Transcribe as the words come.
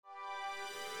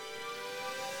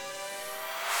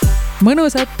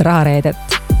mõnusat rahareedet.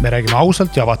 Me räägime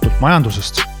ausalt ja avatult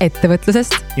majandusest,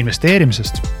 ettevõtlusest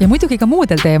investeerimisest ja muidugi ka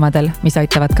muudel teemadel, mis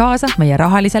aitavad kaasa meie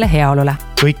rahalisele heaolule.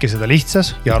 Kõike seda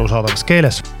lihtsas ja arusaadavas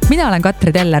keeles. Mina olen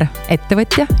Teller,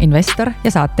 ettevõtja, investor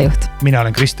ja saatejuht. Mina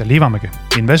olen Teller Liivamägi,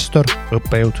 investor,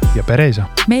 õppejõud ja pereisa.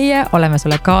 Meie oleme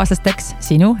sulle kaaslasteks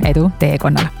sinu edu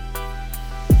teekonnal.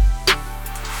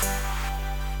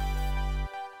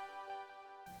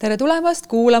 Tere tulemast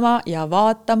kuulama ja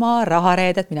vaatama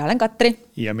rahareedet. Mina olen Katri.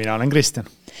 Ja mina olen Kristjan.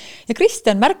 Ja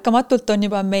Kristjan, märkamatult on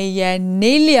juba meie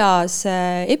 4.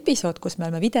 episood, kus me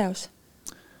oleme videos.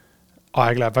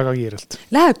 Aeg läheb väga kiirelt.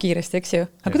 Läheb kiiresti, eks ju?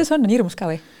 Aga kuidas on hirmus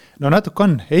ka või? No natuke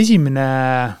on. Esimene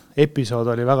episood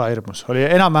oli väga hirmus. Oli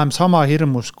enam-vähem sama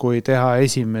hirmus, kui teha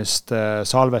esimest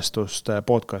salvestust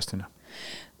podcastina.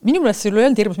 Minu meelest sul ei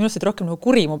olnud hirmus, minu meelest rohkem nagu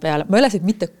kuri mu peale. Ma ei ole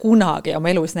mitte kunagi oma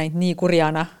elus näinud nii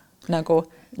kurjana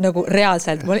nagu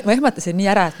reaalselt. Ma ehmatasin nii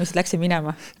ära, et ma läksin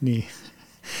minema. Nii.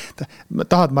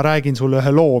 Tahad, ma räägin sulle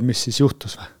ühe loo, mis siis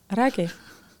juhtus või? Räägi.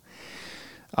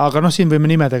 Aga siin võime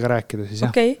nimedega rääkida siis,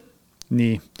 jah? Okei.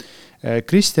 Nii.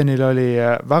 Kristjanil oli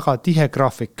väga tihe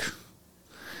graafik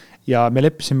ja me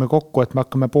leppisime kokku, et me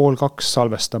hakkame 1:30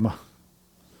 salvestama.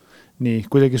 Nii,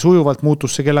 kuidagi sujuvalt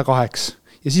muutus see kella 8.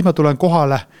 Ja siis ma tulen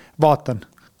kohale, vaatan,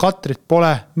 Katrit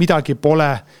pole, midagi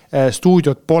pole,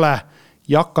 stuudiot pole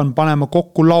ja hakkan panema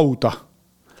kokku lauda.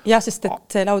 Ja, sest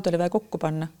et see laud oli vaja kokku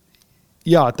panna.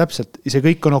 Jaa, täpselt. See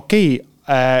kõik on okei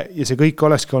ja see kõik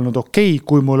olekski olnud okei,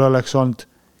 kui mul oleks olnud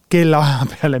kellaaja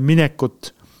peale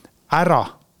minekut ära,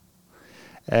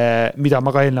 mida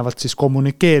ma ka eelnevalt siis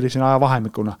kommunikeerisin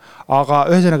ajavahemikuna. Aga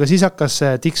ühesõnaga siis hakkas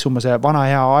tiksuma see vana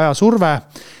hea ajasurve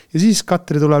ja siis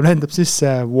Katri tuleb, lendab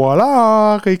sisse,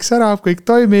 voilà, kõik särab, kõik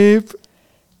toimib.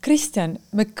 Kristjan,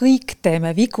 me kõik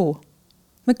teeme vigu.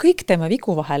 Me kõik teeme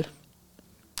vigu vahel.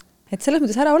 Et selles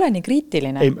mõttes ära ole nii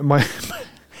kriitiline. Ei,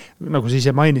 nagu sa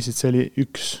ise mainisid, see oli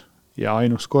 1 ja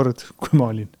ainus kord, kui ma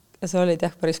olin. Ja sa olid jah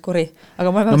päris kuri.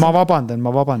 Aga ma vabandan.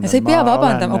 Sa ei pea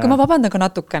vabandama, aga ma vabandan ka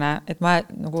natukene, et ma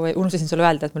nagu unustasin sulle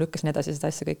öelda, et ma lükkasin edasi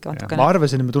seda asja kõike natukene. Ma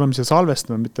arvasin, et me tuleme siia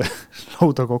salvestama, mitte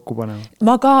lauda kokku panema.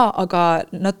 Ma ka, aga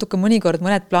natuke mõnikord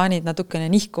mõned plaanid natukene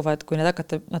nihkuvad, kui need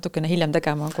hakata natukene hiljem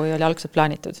tegema, kui oli algselt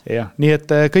plaanitud. Jah, nii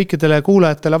et kõikidele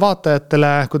kuulajatele,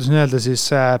 vaatajatele, kuidas öelda siis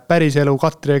päris elu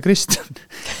Katri ja Kristjan,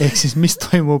 ehk siis mis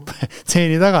toimub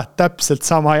tseeni taga, täpselt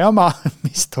sama jama,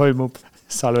 mis toimub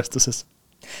salvestuses.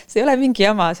 See ei ole mingi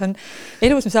jama, see on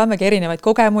elus me saamegi erinevaid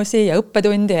kogemusi ja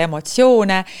õppetundi ja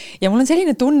emotsioone ja mul on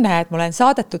selline tunne, et ma olen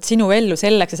saadetud sinu ellu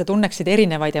selleks, et sa tunneksid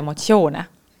erinevaid emotsioone.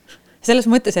 Selles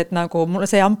mõttes, et nagu mul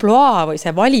see amploa või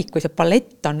see valik või see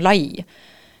palett on lai.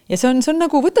 Ja see on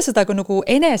nagu, võtta seda nagu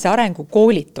enesearengu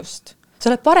koolitust.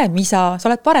 Sa oled parem isa, sa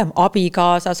oled parem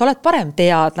abikaasa, sa oled parem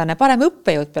teadlane, parem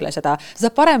õppejõud peale seda. Sa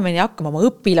saad paremini hakkama oma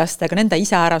õpilastega, nende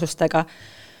iseärasustega.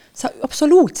 Sa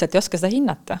absoluutselt ei oska seda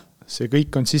hinnata. See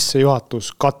kõik on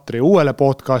sissejuhatus Katri uuele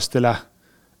podcastile.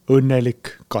 Õnnelik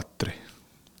Katri.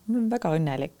 Ma olen väga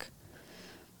õnnelik.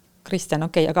 Kristjan,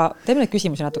 okei, aga teeme neid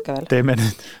küsimusi natuke veel. Teeme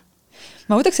nüüd.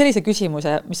 Ma võtaks sellise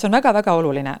küsimuse, mis on väga-väga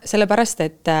oluline, sellepärast,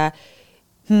 et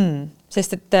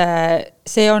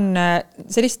see on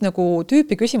sellist nagu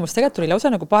tüüpi küsimus, tegelikult tuli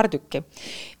lausa nagu paar tükki.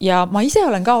 Ja ma ise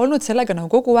olen ka olnud sellega nagu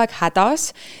kogu aeg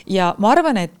hädas ja ma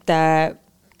arvan, et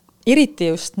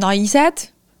eriti just naised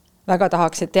väga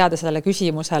tahaksid teada sellele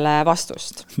küsimusele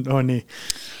vastust. No nii.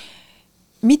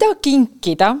 Mida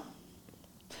kinkida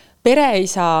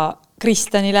pereisa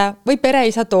Kristjanile või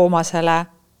pereisa Toomasele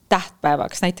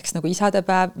tähtpäevaks, näiteks nagu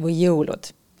isadepäev või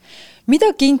jõulud? Mida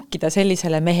kinkida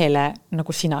sellisele mehele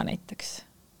nagu sina näiteks?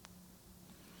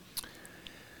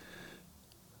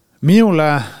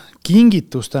 Minule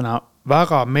kingitustena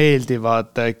väga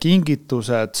meeldivad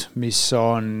kingitused, mis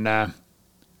on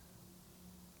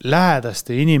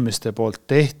lähedaste inimeste poolt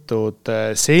tehtud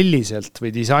selliselt või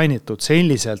disainitud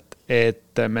selliselt,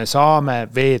 et me saame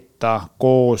veeta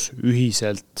koos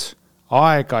ühiselt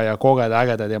aega ja kogeda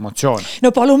ägedaid emotsioone. No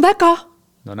palun väga!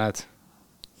 No näed.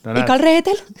 Igal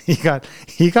reedel?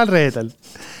 Igal reedel.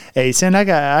 Ei, see on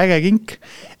äge kink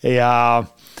ja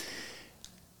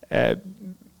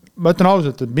ma ütlen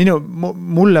ausalt, et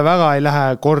mulle väga ei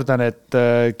lähe korda need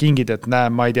kingid, et näe,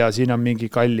 ma ei tea, siin on mingi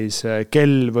kallis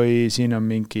kell või siin on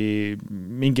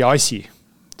mingi asi.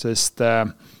 Sest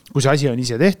kui see asi on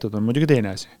ise tehtud, on muidugi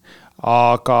teine asi.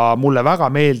 Aga mulle väga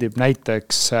meeldib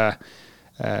näiteks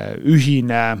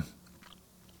ühine,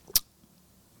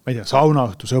 ma ei tea,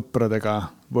 saunaõhtu sõpradega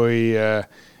või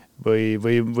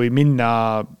minna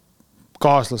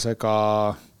kaaslasega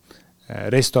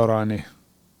restorani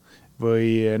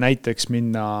või näiteks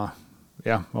minna,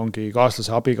 jah, ongi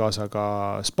kaaslase abikaasaga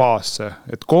spaasse,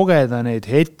 et kogeda neid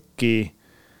hetki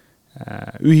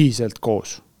ühiselt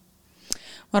koos?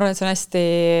 Ma arvan, et see on hästi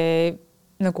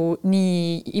nagu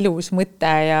nii ilus mõte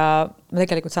ja ma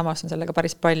tegelikult samastan sellega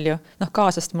päris palju.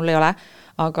 Kaasast mul ei ole,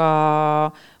 aga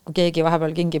kui keegi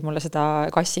vahepeal kingib mulle seda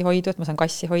kassihoidu, et ma saan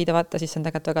kassi hoida, vaata, siis on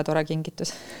tegelikult väga tore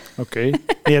kingitus. Okei.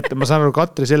 Nii et ma saan aru,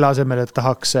 Katri selle asemel, et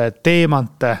tahaks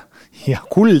teemante ja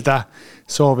kulda,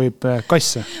 soovib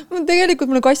kasse.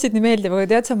 Tegelikult mulle kassid nii meeldib, aga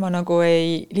tead sa, ma nagu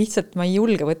ma ei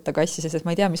julge võtta kassi, sest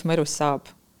ma ei tea, mis ma elus saab.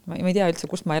 Ma ei tea üldse,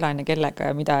 kus ma elan ja kellega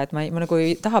ja mida, et ma nagu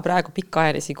ei taha praegu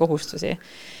pikaajalisi kohustusi.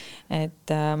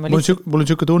 Et, mul on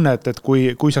siuke tunne, et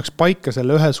kui saaks paika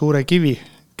selle ühe suure kivi,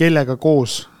 kellega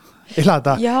koos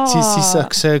elada, siis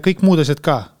saaks kõik muud asjad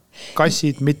ka.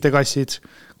 Kassid, mitte kassid,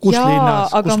 kus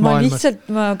linnas, kus maailmas.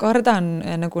 Aga ma kardan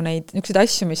nagu neid niisuguseid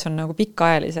asju, mis on nagu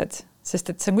pikaajalised,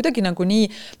 sest et see on kuidagi nagu nii,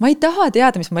 ma ei taha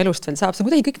teada, mis ma elust veel saab, see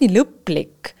on kuidagi kõik nii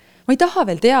lõplik. Ma ei taha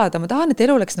veel teada, ma tahan, et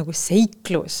elu oleks nagu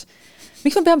seiklus.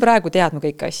 Miks ma pean praegu teadma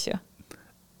kõiki asju?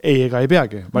 Ei, ega ei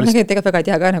peagi. Ma tegelikult väga ei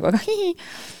tea ka nagu,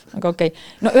 aga okei.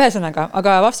 No ühesõnaga,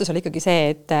 aga vastus oli ikkagi see,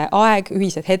 et aeg,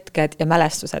 ühised hetked ja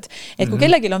mälestused. Et kui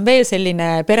kellegil on veel selline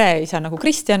pereisa nagu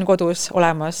Kristjan kodus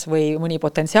olemas või mõni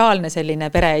potentsiaalne selline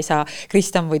pereisa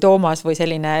Kristjan või Toomas või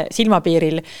selline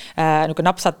silmapiiril nagu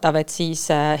napsatav, et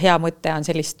siis hea mõte on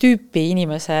sellist tüüpi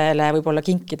inimesele võib-olla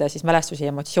kinkida siis mälestusi,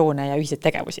 emotsioone ja ühiseid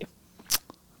tegevusi.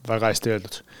 Väga hästi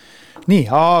öeldud. Nii,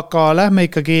 aga lähme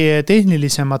ikkagi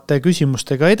tehnilisemate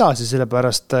küsimustega edasi,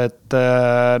 sellepärast, et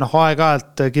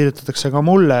aeg-ajalt kirjutatakse ka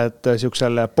mulle, et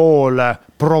siuksele pool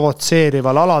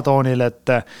provotseerival alatoonil,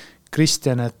 et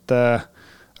Kristjan, et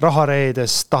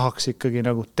rahareedes tahaks ikkagi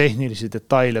nagu tehnilisi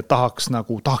detaile, tahaks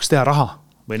teha raha.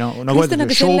 Või nagu Kristjan,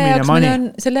 aga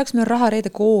selle jaoks meil on rahareede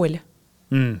kool.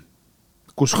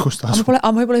 Kus ta asub?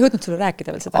 Ma ei pole jõudnud sulle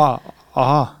rääkida veel seda.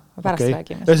 Aha. Okay.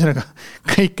 Ühesõnaga,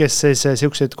 kõik, kes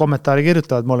siukseid kommentaare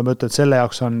kirjutavad, mulle mõtled, et selle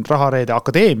jaoks on rahareede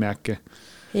akadeemia äkki?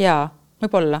 Jaa,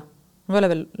 võib-olla. Ma ei ole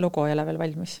veel logo, ei ole veel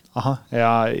valmis. Aha,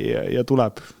 ja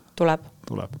tuleb? Tuleb.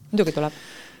 Muidugi tuleb.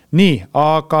 Nii,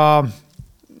 aga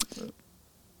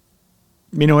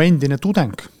minu endine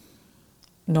tudeng.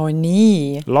 No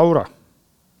nii. Laura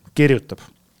kirjutab.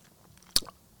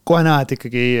 Kohe näed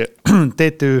ikkagi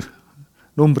TTÜ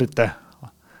numbrite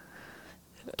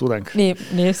tudeng.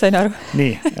 Nii, sain aru.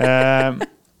 Nii,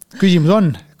 küsimus on,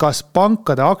 kas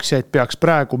pankade aktsiaid peaks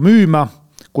praegu müüma,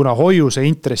 kuna hoiuse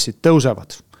intressid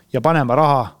tõusevad ja panema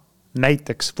raha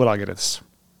näiteks võlakirjadesse?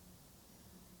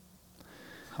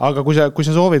 Aga kui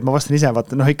sa soovid, ma vastan ise,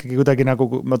 vaata, ikkagi kuidagi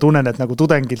nagu, ma tunnen, et nagu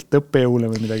tudengilt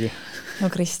õppejõule või midagi. No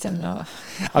Kristjan,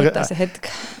 võta see hetk.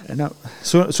 No,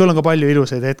 sul on ka palju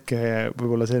ilusaid hetke,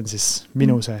 võib-olla see on siis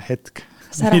minu see hetk,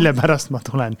 mille pärast ma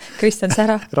tulen Kristjan,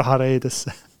 sära.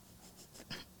 Rahareidesse.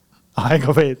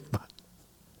 Aega veetma.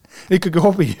 Ikkagi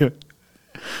hobi.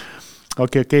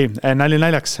 Okei. Nali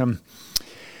naljaks.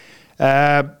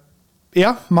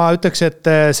 Jah, ma ütleks, et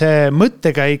see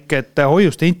mõttekäik, et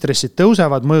hoiuste intressid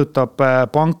tõusevad, mõjutab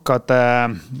pankade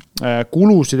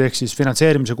kulusid, ehk siis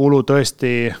finantseerimise kulu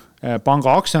tõesti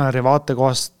panga aktsionäri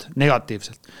vaatekohast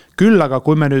negatiivselt. Küll aga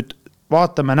kui me nüüd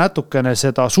vaatame natukene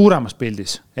seda suuremas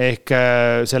pildis, ehk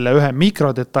selle ühe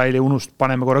mikrodetaili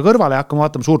paneme korra kõrvale ja hakkame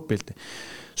vaatama suurt pilti.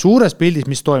 Suures pildis,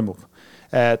 mis toimub?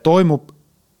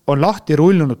 On lahti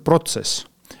rullunud protsess,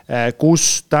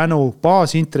 kus tänu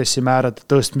baasintressimäärade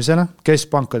tõstmisele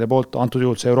keskpankade poolt, antud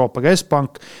juhul see Euroopa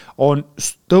Keskpank, on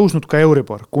tõusnud ka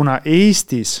Euribor, kuna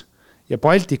Eestis ja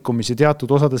Baltikumis ja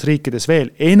teatud osades riikides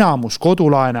veel enamus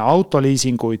kodulaene,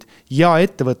 autoliisinguid ja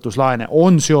ettevõtluslaene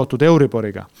on seotud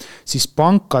Euriboriga, siis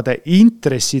pankade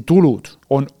intressitulud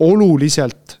on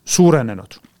oluliselt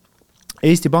suurenenud.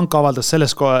 Eesti Pank avaldas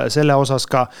selle osas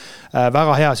ka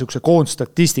väga hea siukse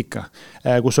koondstatistika,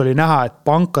 kus oli näha, et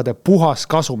pankade puhas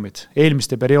kasumid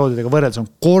eelmiste perioodidega võrreldes on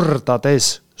kordades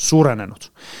suurenenud.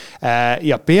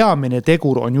 Ja peamine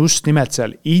tegur on just nimelt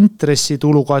seal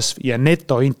intressitulu kasv ja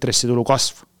netointressitulu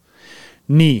kasv.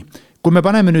 Nii, kui me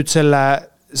paneme nüüd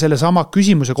selle sama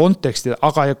küsimuse konteksti,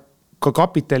 aga ka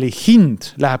kapitali hind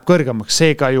läheb kõrgemaks,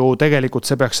 seega ju tegelikult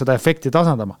see peaks seda efekti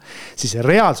tasandama. Siis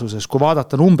reaalsuses, kui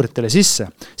vaadata numbritele sisse,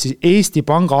 siis Eesti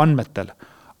Panga andmetel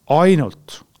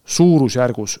ainult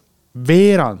suurusjärgus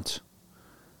veerand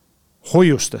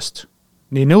hoiustest,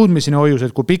 nii nõudmiseni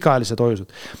hoiused kui pikaajalised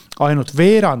hoiused, ainult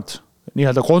veerand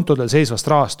nii-öelda kontodel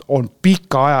seisvast rahast on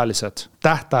pikaajalised,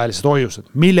 tähtajalised hoiused,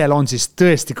 millel on siis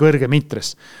tõesti kõrgem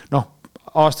intress.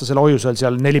 Aastasel hoiusel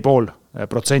seal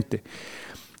 4,5%.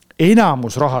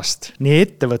 Enamus rahast, nii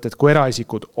ettevõtted kui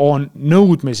eraisikud, on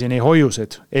nõudmiseni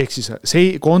hoiused, ehk siis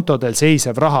kontodel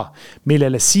seisev raha,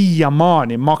 millele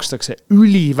siiamaani makstakse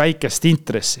üliväikest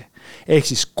intressi. Ehk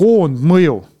siis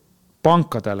koondmõju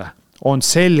pankadele on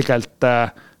selgelt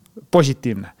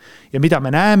positiivne. Ja mida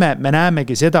me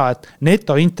näemegi seda, et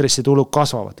netointressitulud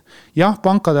kasvavad. Jah,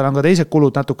 pankadel on ka teised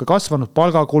kulud natuke kasvanud,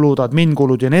 palgakulud,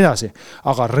 adminkulud ja nii edasi,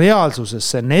 aga reaalsuses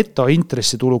see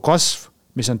netointressitulu kasv,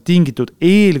 mis on tingitud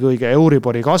eelkõige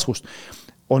Euribori kasvust,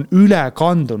 on üle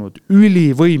kandunud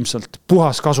ülivõimsalt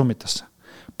puhaskasumitesse.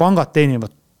 Pangad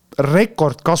teenivad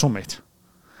rekordkasumeid.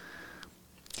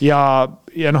 Ja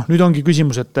nüüd ongi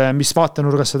küsimus, et mis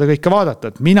vaatenurgas seda kõike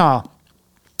vaadata, et mina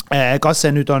kas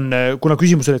see nüüd on, kuna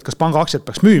küsimus oli, et kas panga aktsiat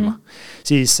peaks müüma,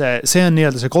 siis see on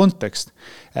nii-öelda see kontekst.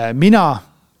 Mina,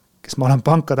 kes ma olen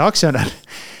pankade aktsionär,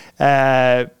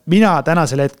 mina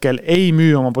tänasel hetkel ei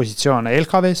müü oma positsioone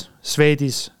LHVs,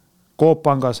 Swedis, Coop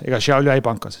pangas ega Xiaoliai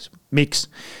pangas. Miks?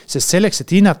 Sest selleks,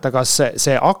 et hinnata, kas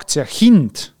see aktsia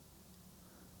hind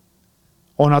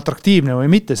on atraktiivne või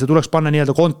mitte, see tuleks panna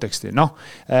nii-öelda konteksti.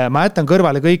 Ma jätan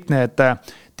kõrvale kõik need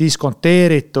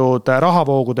diskonteeritud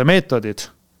rahavoogude meetodid,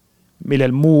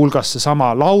 millel muu hulgas see sama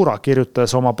Laura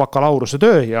kirjutas oma bakalaureuse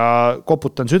töö ja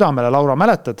koputan südamele, Laura,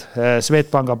 mäletad,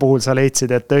 Swedbanka puhul sa leidsid,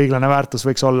 et õiglane väärtus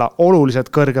võiks olla oluliselt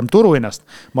kõrgem turuhinnast.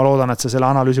 Ma loodan, et sa selle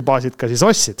analüüsi baasid ka siis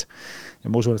ostsid ja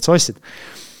ma usun, et sa ostsid.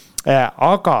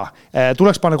 Aga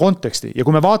tuleks panna konteksti ja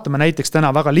kui me vaatame näiteks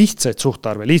täna väga lihtsaid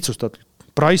suhtarve, lihtsustatud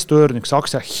price to earnings,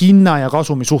 aktsia hinna ja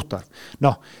kasumi suhtarv.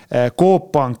 Coop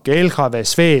Pank, LHV,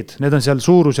 Swed, need on seal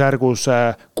suurusjärgus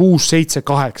 6, 7,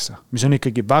 8, mis on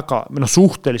ikkagi väga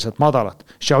suhteliselt madalad.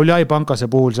 Xiaoliai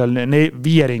pankase puhul seal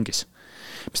 5 ringis.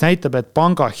 Mis näitab, et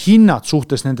panga hinnad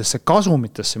suhtes nendesse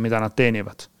kasumitesse, mida nad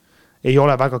teenivad, ei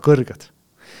ole väga kõrged.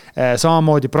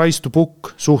 Samamoodi price to book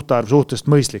suhtarv suhtest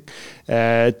mõistlik.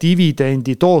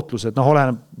 Dividendi tootlused,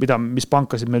 oleneb, mis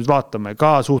pankasid me nüüd vaatame,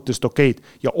 ka suhtest okeid.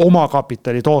 Ja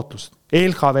omakapitali tootlus.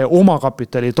 LHV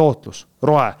omakapitali tootlus,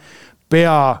 roe,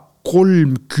 pea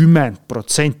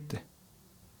 30%.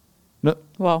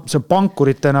 Wow. See on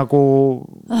pankurite nagu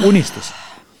unistus.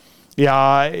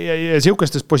 Ja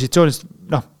siukestes positsioonist,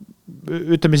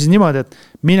 ütleme siis niimoodi, et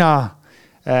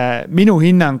minu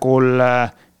hinnangul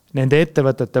nende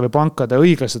ettevõtete või pankade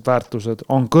õiglased väärtused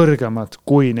on kõrgemad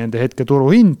kui nende hetke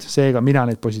turuhind, seega mina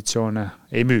neid positsioone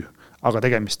ei müü. Aga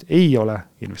tegemist ei ole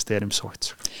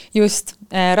investeerimissoovitusega. Just,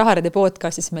 Raharede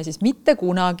podcastis me siis mitte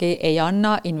kunagi ei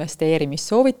anna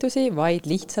investeerimissoovitusi, vaid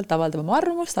lihtsalt avaldame oma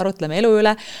arvamust, arutleme elu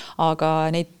üle, aga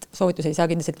neid soovitusi ei saa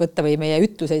kindlasti võtta või meie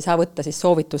ütlus ei saa võtta siis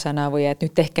soovitusena või et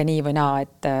nüüd tehke nii või naa,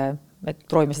 et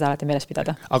proovime seda alati meeles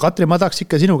pidada. Aga Katri, ma tahaks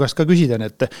ikka sinu käest ka küsida,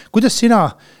 et kuidas sina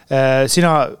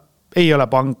ei ole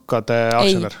pankade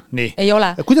aktsionär? Ei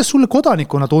ole. Kuidas sulle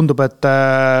kodanikuna tundub, et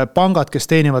pangad, kes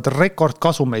teenivad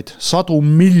rekordkasumeid, 100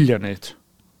 miljoneid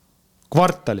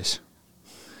kvartalis,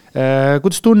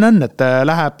 kuidas tunne on, et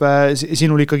läheb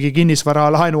sinul ikkagi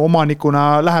kinnisvara laenu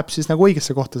omanikuna läheb siis nagu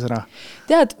õigesse kohta sõna?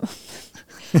 Tead,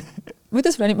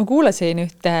 ma kuulasin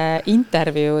ühte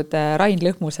intervjuud Rain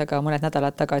Lõhmusega mõned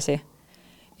nädalad tagasi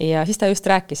ja siis ta just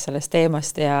rääkis sellest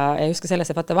teemast ja just ka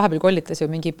sellest, et vaata vahepeal kollitas ju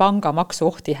mingi pangamaksu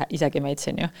ohti isegi meid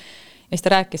siin ju. Ja siis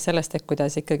ta rääkis sellest, et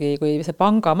kuidas ikkagi, kui see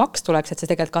pangamaks tuleks, et see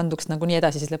tegelikult kanduks nagu nii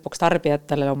edasi siis lõpuks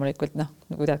tarbijatele loomulikult,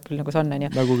 nagu tead küll nagu see on.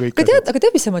 Aga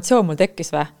tead, mis emotsioon mul tekkis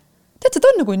või? Tead,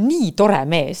 see on nagu nii tore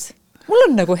mees. Mul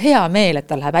on nagu hea meel, et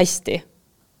ta läheb hästi.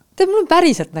 Tead, mul on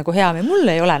päriselt nagu hea meel,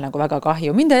 mul ei ole nagu väga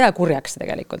kahju, mind ei jää kurjaks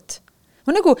tegelikult.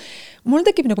 Mul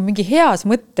tekib nagu mingi heas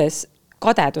mõttes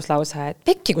kadeduslause, et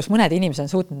pekki, kus mõned inimesed on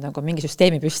suutnud nagu mingi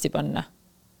süsteemi püsti panna.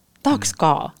 Tahaks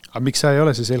ka. Aga miks sa ei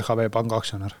ole siis LHV panga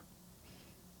aktsionär?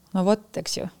 No vot,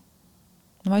 eks ju.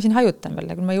 Ma siin hajutan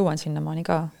veel, kui ma jõuan sinna maani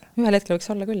ka. Ühel hetkel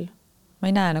võiks olla küll. Ma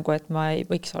ei näe nagu, et ma ei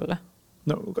võiks olla.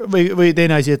 Või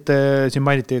teine asi, et siin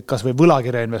mainiti, kas või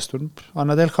võlakirja investor,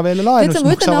 annad LHV-le laenu.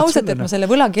 Ma ütlen ausalt, et ma selle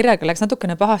võlakirjaga läks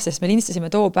natukene pahast, sest me linistasime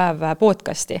too päev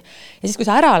podcasti. Ja siis, kui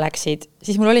sa ära läksid,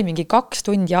 siis mul oli mingi 2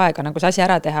 tundi aega nagu see asi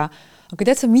ära teha. Aga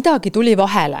tead, midagi tuli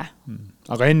vahele.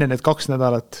 Aga enne need 2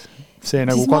 nädalat see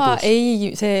nagu kadus?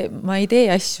 Ma ei tee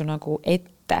asju nagu ette.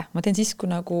 Ma teen siis, kui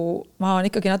nagu ma olen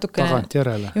ikkagi natukene...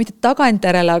 Tagantjärele. Ja mitte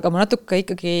tagantjärele, aga ma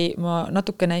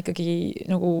natukene ikkagi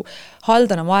nagu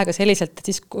haldan oma aega selliselt, et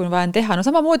siis, kui ma vajan teha. No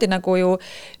samamoodi nagu ju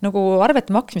nagu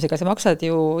arvete maksmisega, sa maksad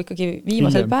ju ikkagi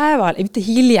viimasel päeval, ja mitte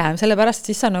hiljem, sellepärast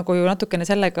siis sa nagu ju natukene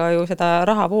sellega ju seda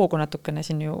rahavoogu natukene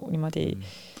siin ju niimoodi...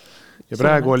 Ja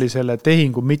praegu oli selle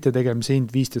tehingu mitte tegemise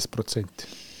hind 15%.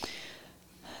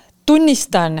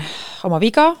 Tunnistan oma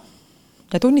viga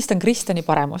ja tunnistan Kristjani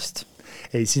paremust.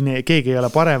 Ei, siin keegi ei ole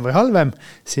parem või halvem.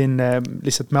 Siin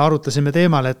lihtsalt me arutasime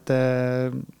teemal, et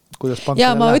kuidas ja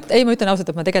ma ütlen ausalt,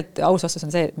 et ma tegelikult aus vastus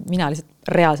on see, mina lihtsalt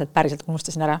reaalselt päriselt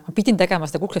unustasin ära. Ma pidin tegema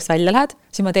seda, kukseks välja lähed,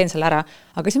 siis ma teen selle ära.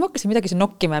 Aga siis ma hakkasin midagi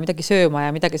nokkima ja midagi sööma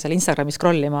ja midagi seal Instagrami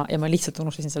scrollima ja ma lihtsalt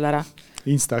unustasin selle ära.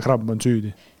 Instagram on süüdi.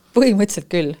 Põhimõtteliselt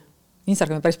küll.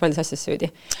 Instagram on päris palju asjast süüdi.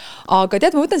 Aga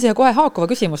tead, ma võtan siia kohe haakuva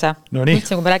küsimuse. No nii.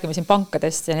 Mõtlesin, kui me räägime siin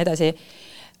pankadest ja nii edasi.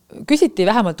 Küsiti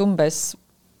vähemalt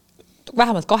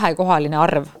 2-kohaline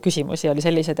arv küsimusi oli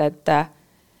sellised, et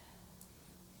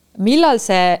millal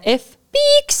see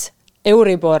F-piiks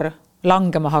Euribor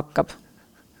langema hakkab?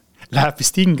 Läheb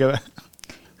vist hinge või?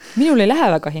 Minul ei lähe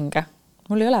väga hinge.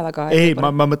 Mul ei ole väga... Ei,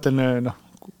 ma mõtlen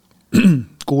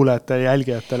kuulajate,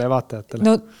 jälgijatele ja vaatajatele.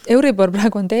 No Euribor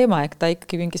praegu on teema, ta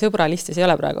ikkagi mingi sõbralistis ei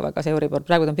ole praegu väga see Euribor.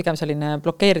 Praegu ta on pigem selline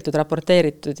blokeeritud,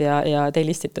 raporteeritud ja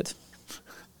teilistitud.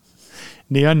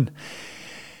 Nii on.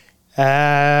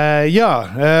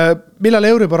 Millal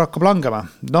Euribor hakkab langema?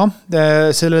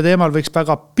 Selle teemal võiks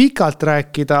väga pikalt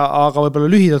rääkida, aga võib-olla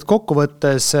lühidalt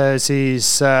kokkuvõttes siis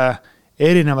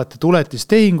erinevate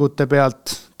tuletistehingute pealt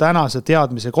tänase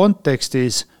teadmise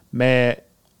kontekstis me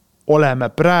oleme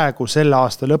praegu selle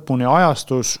aasta lõpuni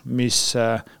ajastus,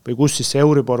 või kus siis see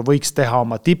Euribor võiks teha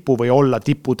oma tipu või olla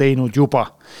tipu teinud juba.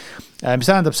 Mis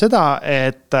tähendab seda,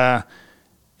 et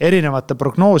erinevate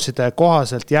prognooside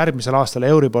kohaselt järgmisel aastal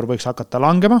Euribor võiks hakata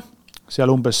langema, seal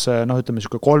umbes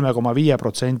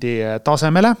 3,5%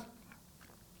 tasemele.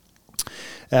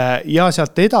 Ja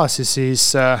sealt edasi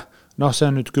siis see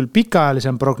on nüüd küll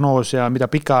pikaajalisem prognoos ja mida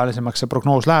pikaajalisemaks see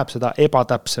prognoos läheb, seda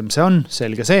ebatäpsem see on,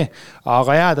 selge see,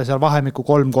 aga jääda seal vahemikku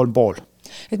 3,5.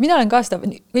 Et mina olen ka seda,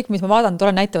 kõik mis ma vaatan,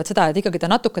 tule näitavad seda, et ikkagi ta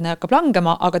natukene hakkab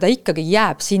langema, aga ta ikkagi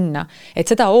jääb sinna. Et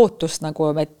seda ootust, nagu,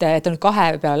 et ta nüüd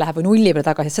 2 peale läheb või 0 peale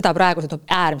tagasi, seda praegu see on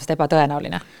äärmiselt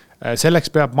ebatõenäoline. Selleks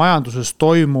peab majanduses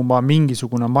toimuma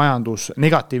mingisugune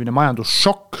negatiivne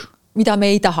majandusšokk. Mida me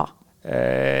ei taha.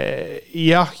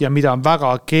 Ja mida on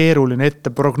väga keeruline ette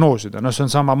prognoosida. See on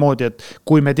samamoodi, et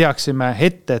kui me teaksime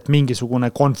ette, et mingisugune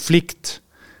konflikt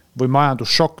või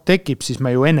majandusšokk tekib, siis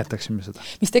me ju ennetaksime seda.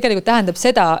 Mis tegelikult tähendab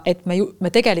seda, et me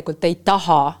tegelikult ei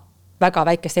taha väga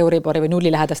väikest Euribori või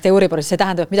 0 lähedast Euribori, see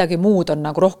tähendab, et midagi muud on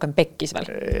nagu rohkem pekkis veel.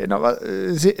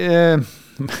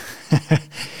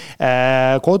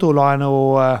 Kodulaenu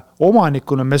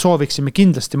omanikuna me sooviksime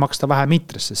kindlasti maksta vähem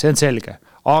intresse, see on selge.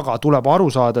 Aga tuleb aru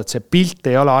saada, et see pilt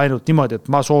ei ole ainult niimoodi, et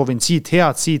ma soovin siit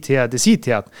head ja siit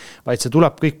head, vaid see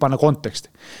tuleb kõik panna konteksti.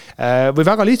 Või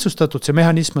väga lihtsustatud see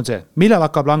mehhanism on see, millal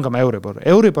hakkab langema Euribor.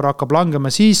 Euribor hakkab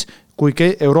langema siis, kui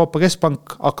Euroopa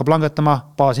Keskpank hakkab langetama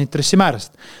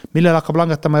baasintressimäärasid. Millal hakkab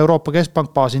langetama Euroopa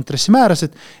Keskpank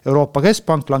baasintressimäärasid? Euroopa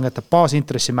Keskpank langetab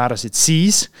baasintressimäärasid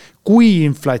siis, kui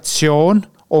inflatsioon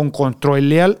on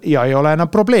kontrolli all ja ei ole enam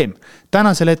probleem.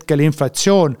 Tänasel hetkel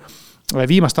inflatsioon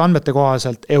viimaste andmete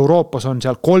kohaselt Euroopas on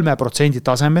seal 3%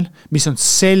 tasemel, mis on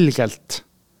selgelt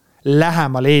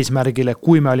lähemal eesmärgile,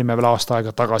 kui me olime veel aasta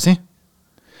aega tagasi.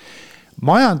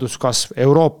 Majanduskasv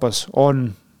Euroopas on,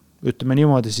 ütleme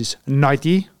niimoodi siis,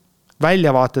 nadi,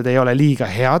 väljavaated ei ole liiga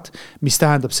head, mis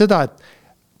tähendab seda, et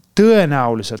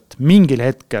tõenäoliselt mingil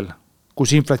hetkel,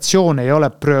 kus inflatsioon ei ole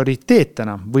prioriteet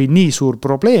enam või nii suur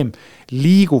probleem,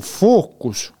 liigub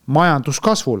fookus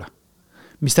majanduskasvule.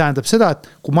 Mis tähendab seda, et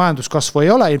kui majanduskasvu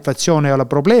ei ole, inflatsioon ei ole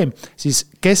probleem, siis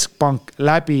Keskpank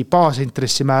läbi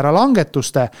baasintressimäära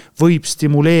langetuste võib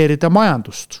stimuleerida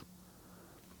majandust.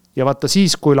 Ja vaata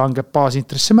siis, kui langeb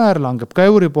baasintressimäär, langeb ka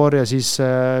Euribor ja siis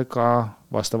ka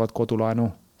vastavad kodulaenu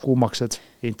kuumaksed,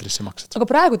 intressimaksed. Aga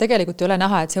praegu tegelikult ei ole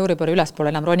näha, et see Euribori ülespoole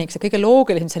enam roniks. Kõige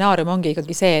loogilisem stsenaarium ongi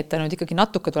ikkagi see, et ta nüüd ikkagi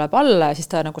natuke tuleb alla ja siis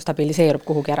ta nagu stabiliseerub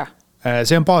kuhugi ära.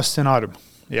 See on baasstsenaarium,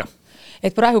 jah.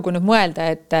 Et praegu kui nüüd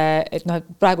mõelda, et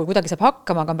praegu kuidagi saab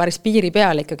hakkama, aga on päris piiri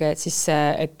peal ikkagi, et siis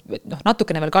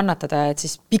natukene veel kannatada, et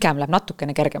siis pigem läheb natukene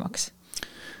kergemaks.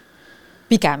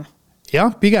 Pigem.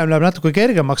 Jah, pigem läheb natuke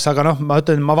kergemaks, aga ma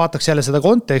ütlen, ma vaataks jälle seda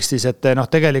kontekstis, et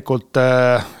tegelikult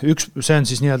see on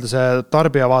siis nii-öelda see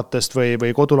tarbija vaatest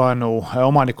või kodulaenu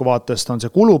omaniku vaatest on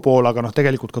see kulupool, aga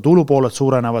tegelikult ka tulupooled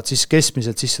suurenevad, siis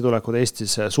keskmised sissetulekud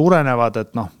Eestis suurenevad,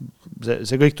 et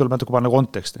see kõik tuleb natuke panna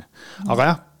konteksti.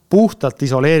 Aga jah, puhtalt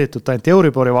isoleeritud ainult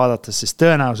Euribori vaadates, siis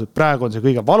tõenäoliselt praegu on see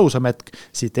kõige valusam hetk,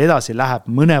 siit edasi läheb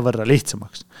mõnevõrra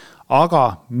lihtsamaks. Aga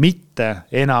mitte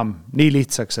enam nii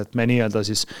lihtsaks, et me nii-öelda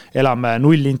siis elame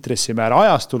 0 intressimäära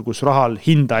ajastul, kus rahal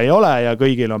hinda ei ole ja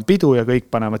kõigil on pidu ja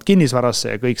kõik panevad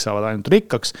kinnisvarasse ja kõik saavad ainult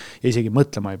rikkaks ja isegi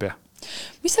mõtlema ei pea.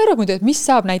 Mis sa arvad muidu, et mis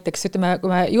saab näiteks, ütleme, kui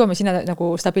me jõuame sinna nagu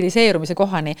stabiliseerumise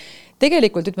kohani,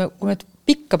 tegelikult, ütleme, kui me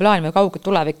pikka plaani või kauget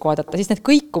tulevikku vaadata, siis need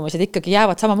kõikumised ikkagi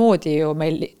jäävad samamoodi ju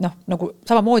meil, nagu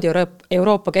samamoodi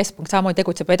Euroopa Keskpank samamoodi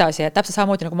tegutseb edasi, et täpselt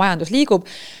samamoodi nagu majandus liigub,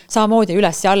 samamoodi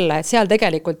üles ja alla, et seal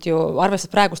tegelikult ju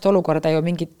arvestades praegust olukorda ju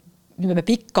mingit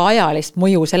pikaajalist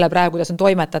mõju selle praegu, kuidas on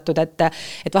toimetatud,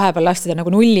 et vahepeal lastida nagu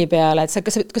nulli peale, et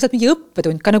kas saad mingi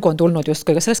õppetund ka nagu on tulnud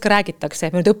justkui, kas sellest ka räägitakse,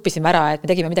 et me nüüd õppisime ära, et me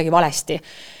tegime midagi valesti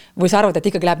või sa arvad, et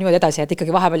ikkagi läheb niimoodi edasi, et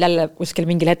ikkagi vahepeal jälle kuskil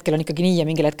mingil hetkel on ikkagi nii ja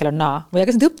mingil hetkel on naa või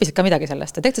kas nad õppisid ka midagi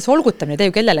sellest, et see solgutamine tee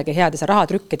ju kellelegi head ja see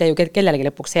rahatrükk tee ju kellelegi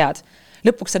lõpuks head.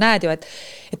 Lõpuks sa näed ju,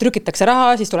 et trükitakse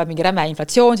raha, siis tuleb mingi räme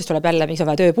inflatsioon, siis tuleb jälle, miks on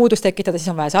vaja tööpuudust tekitada,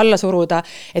 siis on vaja see alla suruda.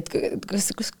 Et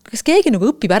kas keegi nagu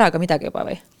õpib ära ka midagi juba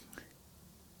või?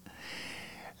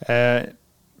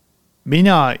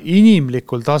 Mina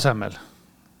inimlikul tasemel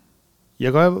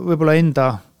ja ka võib-olla enda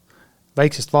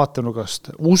väiksest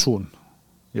vaatenurgast usun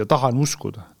ja tahan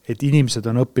uskuda, et inimesed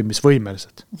on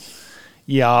õppimisvõimelised.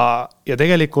 Ja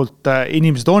tegelikult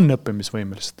inimesed on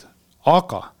õppimisvõimelised,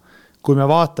 aga kui me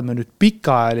vaatame nüüd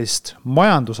pikaajalist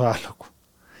majandusajalugu,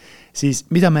 siis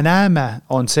mida me näeme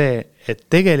on see, et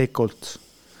tegelikult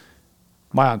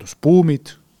majandusbuumid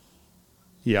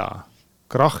ja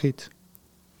krahhid,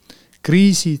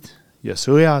 kriisid ja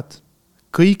sõjad,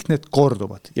 kõik need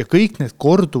korduvad ja kõik need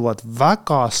korduvad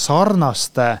väga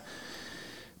sarnaste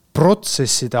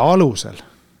protsesside alusel.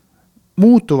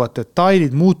 Muutuvad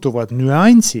detailid, muutuvad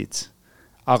nüansid,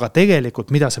 aga tegelikult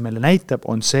mida see meile näitab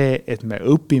on see, et me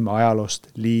õpime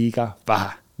ajaloost liiga vähe.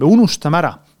 Me unustame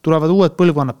ära, tulevad uued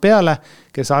põlvkonnad peale,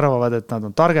 kes arvavad, et nad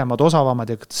on targemad,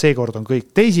 osavamad ja seekord on kõik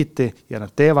teisiti ja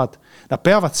nad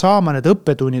peavad saama need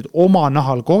õppetunnid oma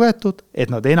nahal kogetud,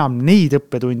 et nad enam neid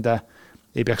õppetunde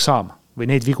ei peaks saama või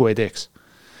neid vigu ei teeks.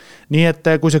 Nii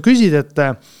et kui sa küsid, et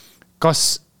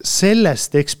kas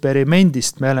sellest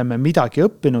eksperimendist me oleme midagi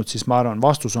õppinud, siis ma arvan,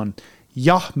 vastus on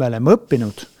jah, me oleme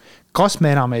õppinud. Kas me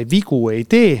enam ei vigu ei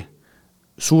tee,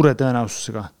 suure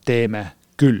tõenäosusega teeme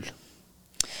küll.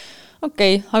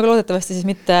 Okei, aga loodetavasti siis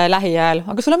mitte lähiajal.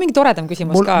 Aga sul on mingi toredam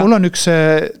küsimus ka? Mul on üks,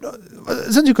 see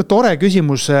on niisugune tore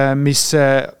küsimus, mis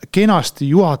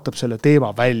kenasti juhatab selle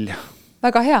teema välja.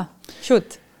 Väga hea,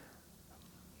 shoot.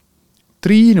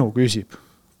 Triinu küsib,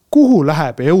 kuhu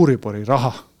läheb Euribori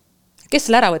raha? Kes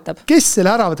selle ära võtab?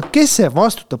 Kes see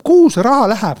vastutab? Kuhu see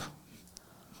raha läheb?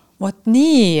 Vot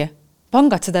nii.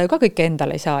 Pangad seda ju ka kõike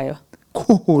endale ei saa ju.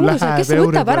 Kuhu läheb kes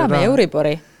võtab ära meie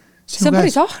Euribori? See on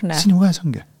päris ahne. Sinu käes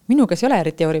ongi. Minu käes ei ole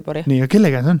eriti Euribori. Nii, ja kelle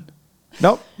käes on?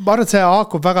 No, ma arvan, et see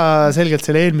haakub väga selgelt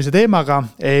selle eelmise teemaga,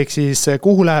 ehk siis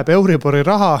kuhu läheb Euribori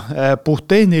raha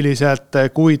puhttehniliselt,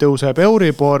 kui tõuseb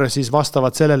Euribor, siis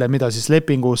vastavalt sellele, mida siis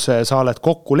lepingus sa oled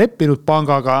kokku leppinud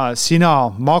pangaga, sina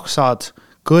maksad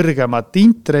kõrgemat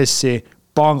intressi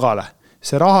pangale.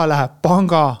 See raha läheb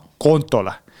panga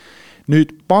kontole.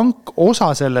 Nüüd pank osa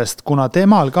sellest, kuna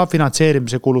temal ka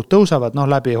finantseerimise kulud tõusevad,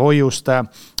 läbi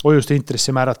hoiuste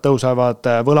intressimäärad tõusevad,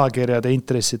 võlakirjade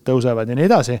intressid tõusevad ja nii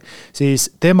edasi, siis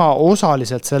tema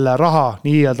osaliselt selle raha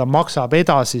nii-öelda maksab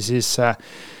edasi siis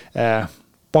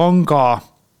panga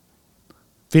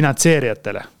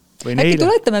finantseerijatele. Äkki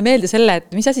tuletame meelde selle,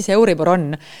 et mis asi see Euribor on,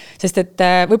 sest et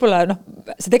võib-olla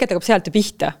see tegelikult sealt ju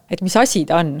pihta, et mis asi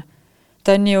ta on.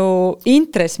 Ta on ju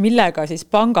intress, millega siis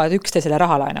pangad üksteisele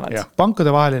raha laenavad. Ja, pankade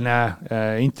vaheline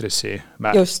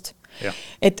intressimäär. Just. Ja.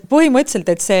 Et põhimõtteliselt,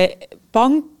 et see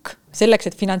pank selleks,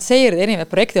 et finantseerida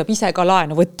erinevad projekti, peab ise ka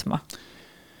laenu võtma.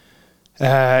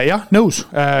 Jah, nõus.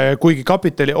 Kuigi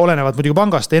kapitali olenevad muidugi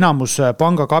pangast, enamus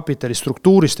panga kapitali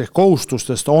struktuurist ehk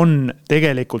kohustustest on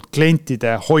tegelikult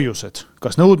klientide hoiused.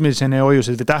 Kas nõudmiseni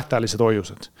hoiused või tähtajalised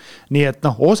hoiused. Nii et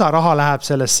osa raha läheb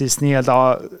sellest siis nii-öelda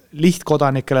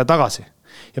lihtkodanikele tagasi.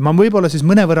 Ja ma võib-olla siis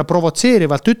mõnevõrra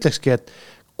provotseerivalt ütlekski, et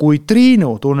kui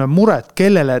Triinu tunneb muret,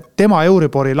 kellele tema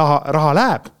Euribori raha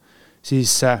läheb,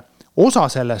 siis osa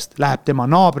sellest läheb tema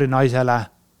naabrinaisele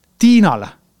Tiinale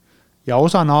ja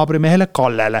osa naabrimehele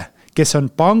Kallele, kes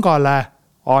on pangale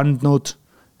andnud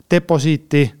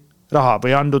deposiiti raha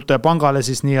või andnud pangale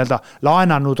siis nii-öelda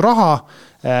laenanud raha,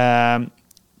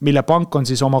 mille pank on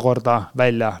siis omakorda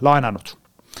välja laenanud.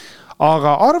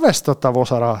 Aga arvestatav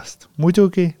osa rahast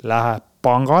muidugi läheb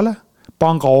pangale,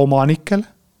 panga omanikele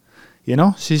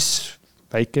ja siis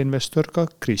väikeinvestor ka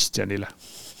Kristjanile.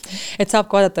 Et saab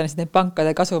ka vaadata neid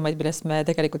pankade kasumeid, millest me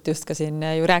tegelikult just ka siin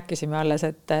ju rääkisime alles,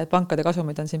 et pankade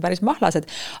kasumid on siin päris mahlased.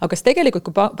 Aga kas tegelikult,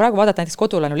 kui praegu vaadata näiteks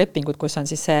kodulaenu lepingut, kus on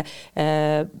siis see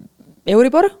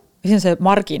Euribor, siis on see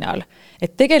marginaal.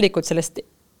 Et tegelikult sellest,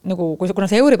 kuna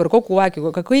see Euribor kogu aeg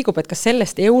ju ka kõigub, et kas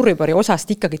sellest Euribori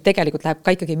osast ikkagi tegelikult läheb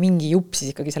ka ikkagi mingi jupp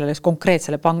siis ikkagi sellele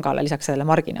konkreetsele pangale lisaks sellele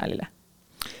marginaalile?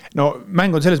 No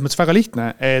mäng on selles mõttes väga lihtne,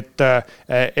 et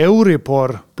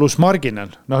Euribor pluss marginal,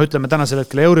 ütleme tänasel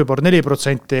hetkel Euribor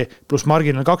 4% pluss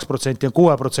marginal 2% on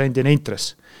 6%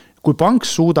 intress. Kui pank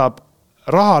suudab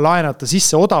raha laenata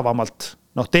sisse odavamalt,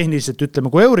 tehniliselt ütleme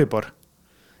kui Euribor,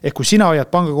 Ehk kui sina hoiad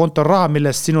pangakontor raha,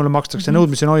 millest sinule makstakse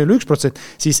nõudmisena hoiule 1%,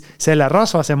 siis selle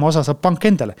rasvasema osa saab pank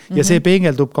endale. Ja see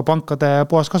peegeldub ka pankade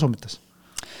puhas kasumites.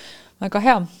 Väga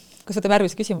hea. Kas võtame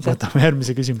järgmise küsimuse? Võtame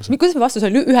järgmise küsimuse. Kuidas me vastus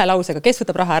oli ühe lausega? Kes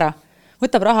võtab raha ära?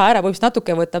 Võtab raha ära, võib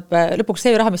natuke võtab, lõpuks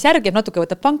see raha, mis järgib, natuke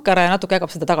võtab pankara ja natuke jagab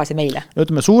seda tagasi meile.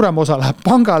 Ütleme, suurem osa läheb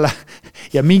pangale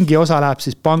ja mingi osa läheb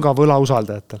siis panga võla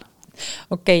usaldajatele.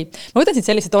 Okei. Ma võtan siit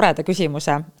sellise toreda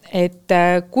küsimuse, et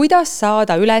kuidas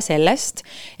saada üle sellest,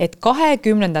 et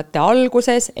 20.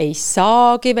 alguses ei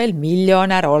saagi veel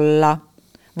miljonär olla?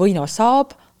 Või no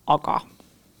saab, aga...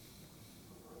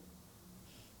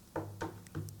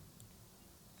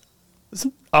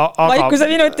 Vaikuse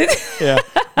minutid.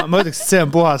 Ma ütleks, et see on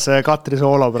puhas Katri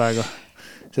Soolo praegu.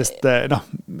 Sest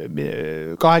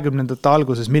 20.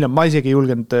 alguses ma isegi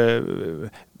julgenud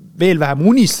veel vähem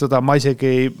unistada, ma isegi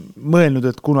ei mõelnud,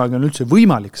 et kunagi on üldse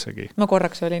võimalik segi. Ma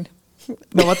korraks olin.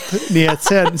 No võt, nii et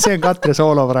see on Katri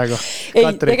Soolo praegu.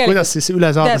 Katri, kuidas siis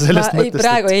üle saada sellest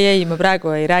mõttest? Ma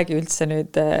praegu ei räägi üldse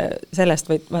nüüd sellest,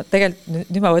 vaid ma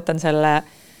tegelikult nüüd ma võtan selle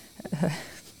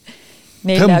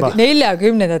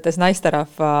 40.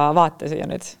 naisterahva vaate siia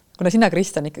nüüd. Kuna sina,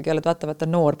 Kristjan, ikkagi oled vaata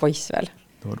noor poiss veel.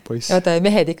 Noor poiss. Ja vaata,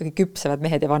 mehed ikkagi küpsevad,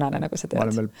 mehed ei vanane, nagu sa tead. Ma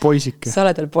olen veel poisike. Sa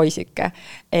oled veel poisike.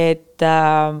 Et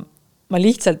ma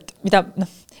lihtsalt,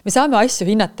 me saame asju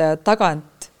hinnata tagant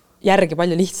järgi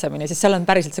palju lihtsamini, siis seal on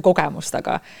päriselt see kogemus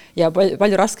taga. Ja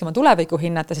palju raskem on tuleviku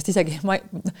hinnata, sest isegi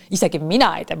mina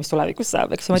ei tea, mis tulevikus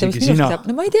saab. Isegi sina,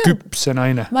 küpse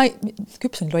naine.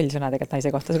 Küps on loll sõna tegelikult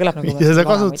naise kohta. See kõlab nagu ja sa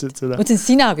kasutasid seda? Ma ütlesin,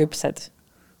 sina küpsed.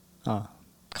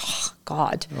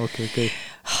 God. Okay.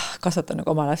 Kasvatan nagu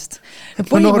oma last.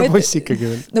 Noor poiss ikkagi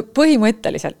veel. No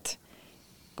põhimõtteliselt,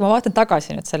 kui ma vaatan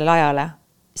tagasi nüüd sellele ajale,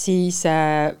 siis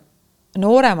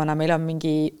nooremana meil on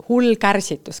mingi hull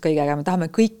kärsitus kõigega, me tahame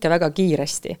kõike väga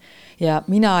kiiresti ja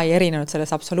mina ei erinenud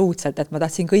selles absoluutselt, et ma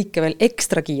tahtsin kõike veel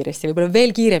ekstra kiiresti, võib-olla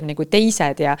veel kiiremini kui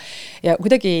teised ja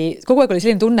kuidagi kogu aeg oli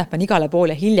selline tunne, et ma igale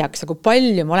poole hiljaks, aga kui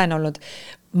palju ma olen olnud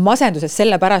masenduses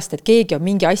sellepärast, et keegi on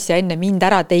mingi asja enne mind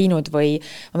ära teinud või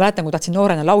ma mäletan, kui tahtsin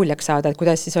noorena lauljaks saada, et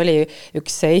kuidas siis oli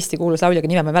üks Eesti kuulus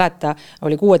lauljaga nime, ma mäleta,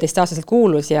 oli 16-aastaselt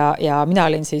kuulus ja mina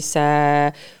olin siis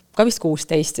ka vist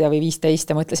 16 või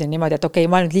 15 ja mõtlesin niimoodi, et okei,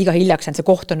 ma olen nüüd liiga hiljaks, see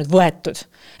koht on nüüd võetud.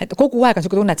 Et kogu aeg on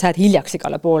selline tunne, et sa jääd hiljaks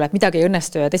igale poole, et midagi ei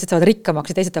õnnestu ja teised saavad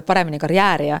rikkamaks ja teised saavad paremini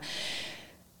karjääri. Ja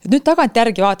nüüd tagant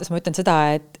järgi vaatas, ma ütlen seda,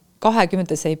 et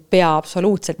 20 ei pea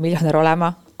absoluutselt miljonär olema.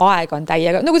 Aeg on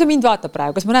täiega, nagu sa mind vaatab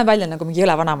praegu, kas ma näen välja nagu mingi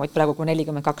õle vanamoid praegu, kui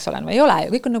 42 olen või ei ole,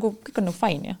 kõik on nagu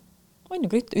fine. On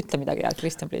ju, ütle midagi,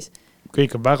 Kristjan, please.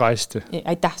 Kõik on väga hästi.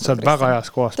 Aitäh. Sa oled väga heas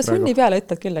kohas praegu. Ta sunni peale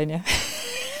ütled küll, on ju.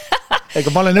 Ega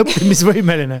ma olen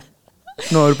õppimisvõimeline.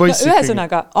 Noor poiss ikkagi.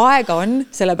 Ühesõnaga, aega on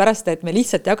sellepärast, et me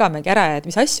lihtsalt jagamegi ära, et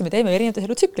mis asju me teeme erinevates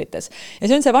elutsüklites. Ja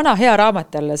see on see vana hea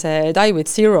raamat jälle, see Die with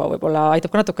Zero võib-olla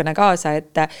aitab ka natukene kaasa,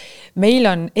 et meil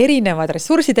on erinevad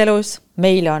ressursid elus,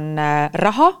 meil on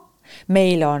raha,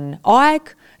 meil on aeg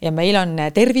ja meil on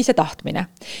tervis ja tahtmine.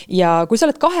 Ja kui sa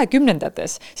oled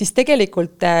 20-ndates, siis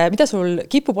tegelikult, mida sul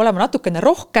kipub olema natukene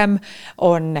rohkem,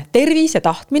 on tervis ja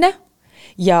tahtmine,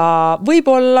 ja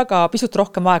võib-olla ka pisut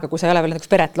rohkem aega, kui sa ei ole veel näiteks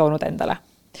peret loonud endale.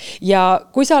 Ja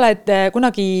kui sa oled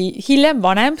kunagi hiljem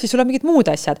vanem, siis sul on mingid muud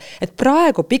asjad. Et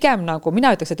praegu pigem nagu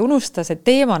mina ütleks, et unusta see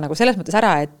teema nagu selles mõttes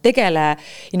ära, et tegele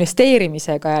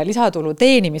investeerimisega ja lisatulu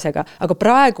teenimisega, aga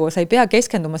praegu sa ei pea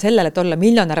keskenduma sellele, et olla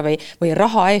miljonär või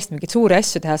raha eest mingid suuri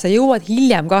asju teha. Sa jõuad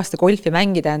hiljem ka aasta golfi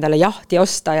mängida endale jahti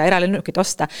osta ja eralennukit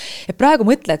osta. Et praegu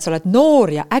mõtle, et sa oled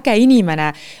noor ja äge inimene,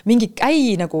 mingi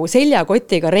käi nagu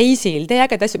seljakotiga reisil, tee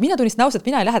äged asju. Mina tunnistan ausalt,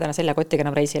 mina ei lähe täna seljakotiga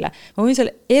enam reisile. Ma võin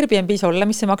seal Airbnb's olla,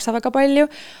 mis see maksa väga palju,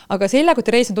 aga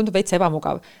seljakoti reis on tundub veits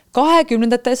ebamugav.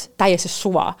 20-ndates täiesti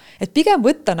suva. Et pigem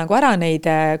võtta nagu ära neid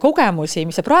kogemusi,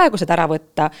 mis sa praegu saad ära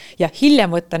võtta ja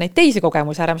hiljem võtta neid teisi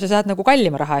kogemusi ära, mis sa saad nagu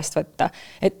kallima raha eest võtta.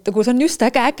 Et kui see on just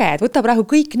äge, et võta praegu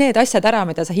kõik need asjad ära,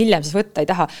 mida sa hiljem siis võtta ei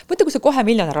taha. Mõtle, kui sa kohe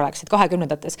miljonär oleksid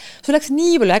 20-ndates. Sul läks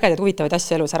nii palju ägedaid huvitavaid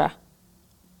asju elus ära.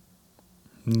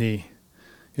 Nii.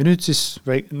 Ja nüüd siis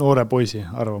noore poisi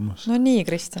arvamus. No nii,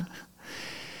 Kristjan.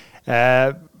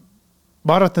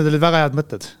 Ma arvan, et need olid väga head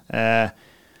mõtted.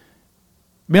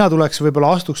 Mina tuleks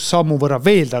võib-olla astuks sammu võrra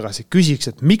veel tagasi, küsiks,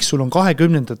 et miks sul on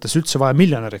 20-ndates üldse vaja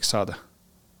miljonäriks saada?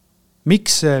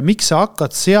 Miks sa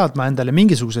hakkad seadma endale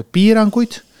mingisugused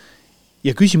piiranguid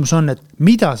ja küsimus on, et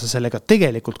mida sa sellega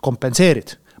tegelikult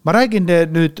kompenseerid? Ma räägin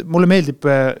nüüd, mulle meeldib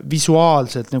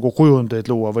visuaalselt nagu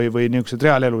kujundeid luua või niisugused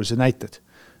reaalelulised näited.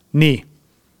 Nii,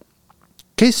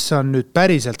 kes on nüüd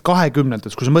päriselt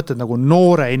 20-ndates, kui sa mõtled nagu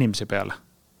noore inimese peale?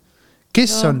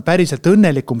 Kes on päriselt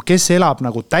õnnelikum, kes elab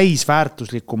nagu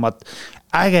täisväärtuslikumat,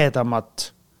 ägedamat,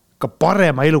 ka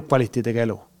parema elukvaliteediga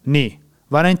elu? Nii,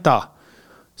 variant A,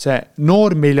 see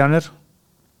noor miljonär,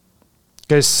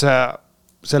 kes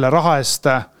selle raha eest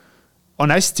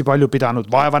on hästi palju pidanud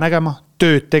vaeva nägema,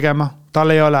 tööd tegema,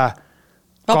 tal ei ole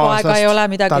vaba aega ei ole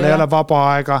midagi. Tal ei ole vaba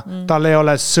aega, tal ei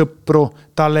ole sõpru,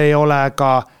 tal ei ole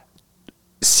ka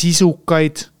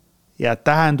sisukaid ja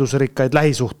tähendusrikkaid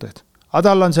lähisuhteid. Aga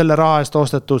tal on selle raha eest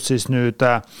ostetud siis nüüd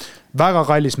väga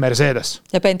kallis Mercedes.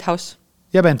 Ja penthouse.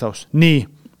 Ja penthouse, nii.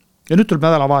 Ja nüüd tuleb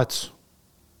nädalavahetus.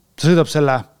 Ta sõidab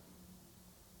selle,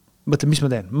 mõtlen, mis ma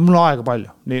teen? Mul on aega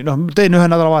palju. Nii, teen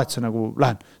ühe nädalavahetuse, nagu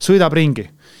lähen. Sõidab ringi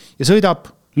ja sõidab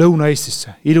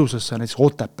Lõuna-Eestisse, ilusasse näiteks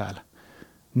Otepääle.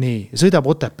 Nii, ja sõidab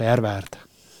Otepää järve äärde,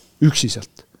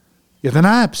 üksiselt. Ja ta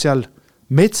näeb seal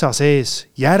metsa sees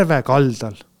järve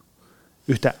kaldal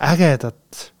ühte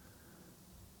ägedat,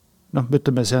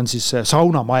 ütleme, see on siis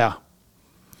saunamaja,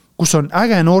 kus on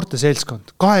äge noorte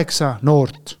seltskond, 8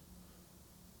 noort.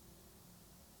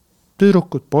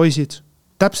 Tüdrukud, poisid,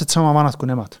 täpselt sama vanad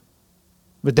kui nemad.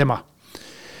 Või tema.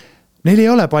 Neil ei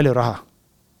ole palju raha.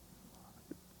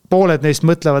 Pooled neist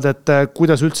mõtlevad, et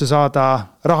kuidas üldse saada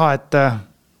raha, et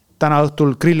täna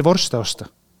õhtul grillvorste osta.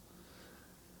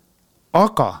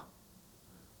 Aga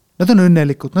nad on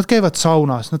õnnelikud, nad käivad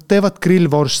saunas, nad teevad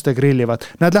grillvorste, grillivad,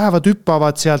 nad lähevad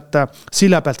hüppavad sealt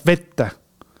silla pealt vette,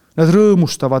 nad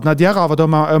rõõmustavad, nad jagavad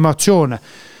oma emotsioone,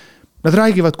 nad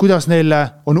räägivad, kuidas neil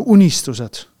on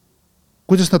unistused,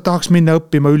 kuidas nad tahaks minna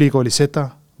õppima ülikooli seda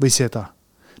või seda.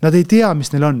 Nad ei tea,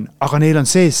 mis neil on, aga neil on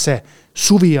sees see,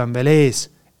 suvi on veel ees,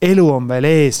 elu on veel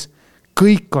ees,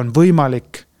 kõik on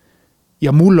võimalik. Ja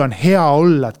mul on hea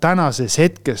olla tänases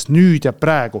hetkes, nüüd ja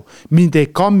praegu. Mind ei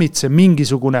kammitse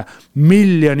mingisugune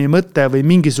miljoni mõte või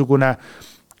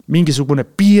mingisugune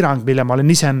piirang, mille ma olen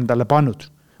ise endale pannud.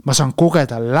 Ma saan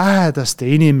kogeda lähedaste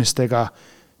inimestega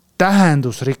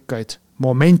tähendusrikkaid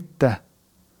momente,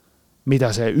 mida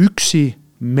see üksi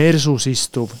mersus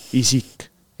istuv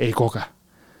isik ei koge.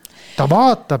 Ta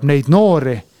vaatab neid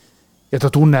noori ja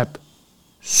ta tunneb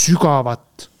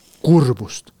sügavat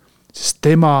kurbust, sest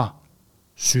tema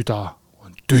süda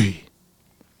on tühi.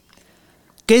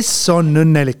 Kes on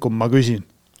õnnelikum, ma küsin?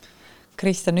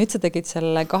 Kristjan, nüüd sa tegid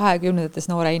selle 20-ndates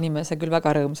noore inimese küll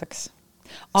väga rõõmsaks.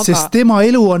 Aga sest tema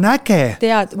elu on äge.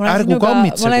 Tead, ma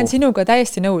olen sinuga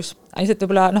täiesti nõus. Lihtsalt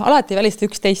võib-olla, alati välista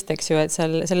 11, eks ju, et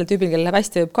selle tüübil, kellel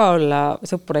hästi võib ka olla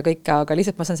sõppur ja kõike, aga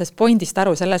lihtsalt ma saan sellest pointist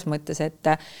aru selles mõttes,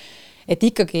 et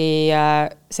ikkagi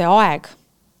see aeg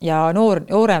ja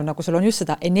noorem, nagu sul on just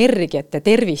seda energiat ja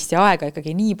tervist ja aega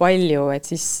ikkagi nii palju, et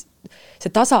siis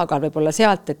see tasakaal võib olla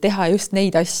sealt, et teha just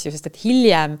neid asju, sest et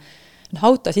hiljem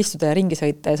autos istuda ja ringi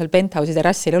sõita ja seal penthouse'i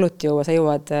terrassil õlut juua, sa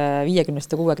jõuad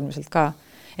 50 ja 60 ka.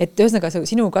 Et ühesõnaga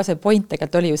sinu ka see point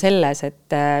tegelikult oli ju selles,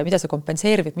 et mida sa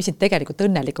kompenseerid, mis sind tegelikult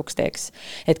õnnelikuks teeks.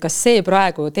 Et kas see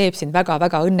praegu teeb sind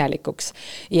väga-väga õnnelikuks.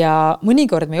 Ja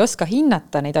mõnikord me ei oska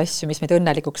hinnata neid asju, mis meid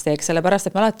õnnelikuks teeks,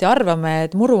 sellepärast, et me alati arvame,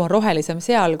 et muru on rohelisem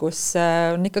seal, kus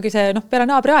on ikkagi see peale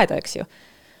naabri aeda, eks ju.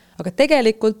 Aga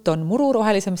tegelikult on muru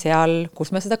rohelisem seal,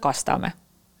 kus me seda kastame.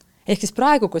 Ehk siis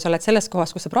praegu, kui sa oled selles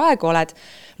kohas, kus sa praegu oled,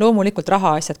 loomulikult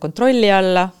raha asjad kontrolli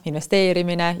alla,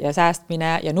 investeerimine ja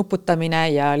säästmine ja nuputamine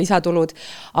ja lisatulud,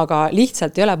 aga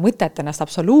lihtsalt ei ole mõtet ennast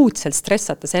absoluutselt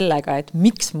stressata sellega, et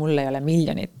miks mul ei ole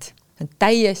miljonit. See on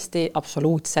täiesti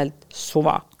absoluutselt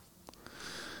suva.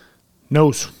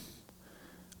 Nõus.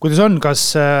 Kuidas on, kas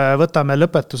võtame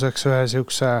lõpetuseks ühe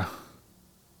siukse?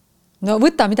 No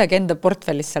võta midagi enda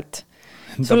portfellist.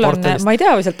 Sul on, ma ei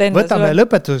tea, või sealt enda. Võtame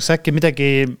lõpetuseks äkki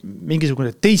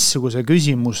mingisugune teissuguse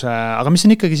küsimuse, aga mis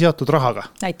on ikkagi seotud rahaga.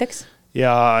 Näiteks?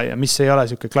 Ja mis ei ole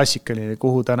siuke klassikaline,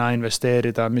 kuhu täna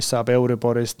investeerida, mis saab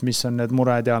Euriborist, mis on need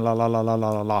mured ja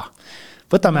la.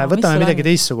 Võtame midagi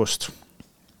teissugust.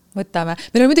 Võtame.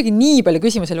 Meil on muidugi nii palju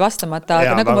küsimusi vastamata,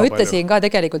 aga nagu ma ütlesin ka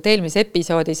tegelikult eelmises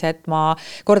episoodis, et ma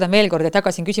kordan veel kord, et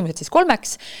jagasin küsimused siis 3.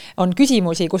 On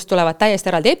küsimusi, kust tulevad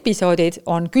täiesti eraldi episoodid,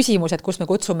 on küsimused, kus me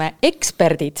kutsume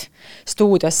eksperdid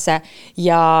stuudiosse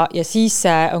ja siis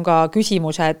on ka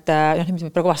küsimused, mis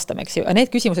me praegu vastame, eks ju.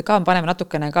 Need küsimused ka paneme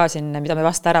natukene ka siin, mida me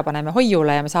vasta ära paneme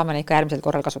hoiule ja me saame neid ka järgmisel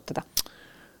korral kasutada.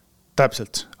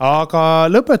 Täpselt.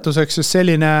 Aga lõpetuseks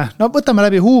selline, võtame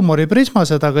läbi huumori prisma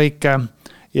seda kõike.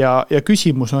 Ja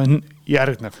küsimus on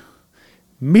järgnev.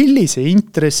 Millise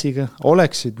intressiga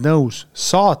oleksid nõus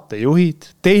saatejuhid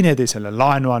teineteisele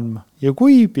laenu andma ja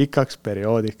kui pikaks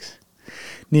perioodiks?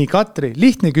 Nii, Katri,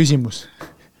 lihtne küsimus.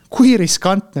 Kui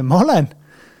riskantne ma olen?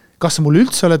 Kas mul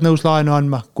üldse oled nõus laenu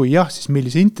andma? Kui jah, siis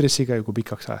millise intressiga ja kui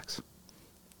pikaks ajaks?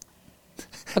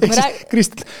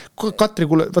 Kristel, Katri,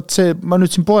 ma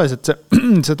nüüd siin poes, et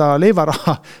seda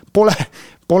leivaraha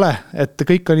pole, et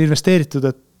kõik on investeeritud,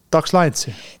 et tahaks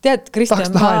laensi. Tead,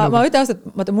 Kristjan, ma ütlen ausalt,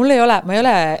 ma ei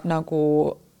ole nagu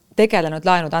tegelenud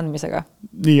laenud andmisega.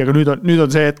 Nii, aga nüüd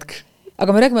on see hetk.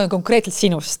 Aga me räägime konkreetselt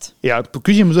sinust. Ja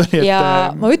küsimus oli, et...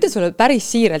 Ja ma ütlen sulle päris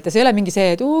siiralt ja see ei ole mingi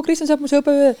see, et Kristjan saab mu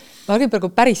sõbe. Ma räägin praegu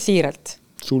päris siiralt.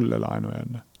 Sulle laenu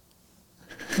jälle.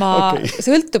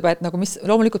 Sõltub, et nagu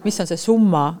loomulikult, mis on see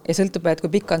summa ja sõltub, et kui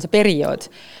pikk on see periood.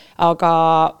 Aga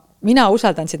mina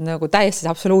usaldan sind nagu täiesti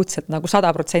absoluutselt nagu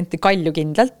 100% kalju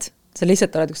kindlalt. Sa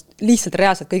lihtsalt oled lihtsalt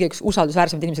reaalselt kõige üks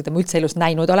usaldusväärsemad inimesed, mida ma üldse elus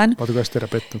näinud olen. Vaata, kuidas tere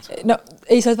petnud. No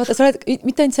ei, sa oled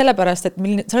mitte ainult sellepärast, et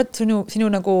sa oled sinu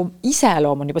nagu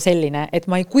iseloom on juba selline,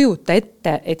 et ma ei kujuta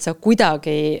ette, et sa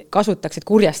kuidagi kasutaksid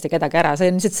kurjasti kedagi ära.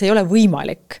 See ei ole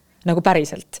võimalik. Nagu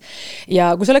päriselt.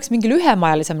 Ja kui sa oleks mingi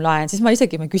lühemajalisem laen, siis ma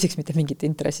isegi ei küsiks mitte mingit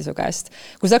intressi su käest.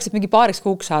 Kui sa saaksid mingi paariks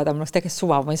kuuks saada, mul oleks tegelikult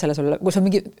suva, või selle sulle, kui see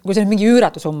on mingi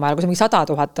üüratu summa, kui see mingi 100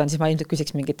 000 on, siis ma ilmselt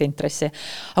küsiks mingit intressi.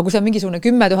 Aga kui see on mingisugune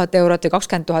 10 000 eurot või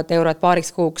 20 000 eurot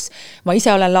paariks kuuks, ma ise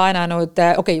olen laenanud,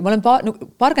 ma olen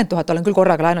paarkümmend 000 olen küll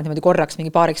korraga laenanud niimoodi korraks mingi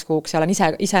paariks kuuks ja olen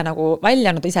ise nagu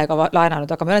väljanud, ise ka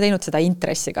laenanud, aga ma ei ole teinud seda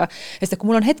intressiga. Sest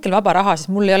kui mul on hetkel vaba raha, siis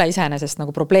mul ei ole iseenesest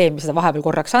nagu probleemi seda vahepeal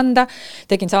korraks anda.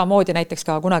 Tegin samamoodi näiteks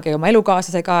ka kunagi oma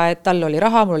elukaaslasega, et tal oli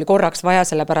raha, mul oli korraks vaja,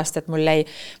 sellepärast, et ma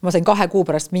sain 2 kuu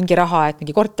pärast mingi raha, et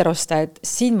mingi korter osta, et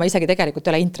siin ma isegi tegelikult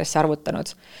ei ole intressi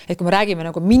arvutanud. Et kui me räägime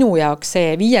nagu minu jaoks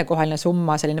see 5-kohaline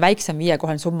summa, selline väiksem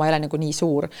 5-kohaline summa ei ole nagu nii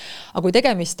suur. Aga kui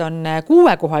tegemist on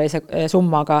 6-kohalise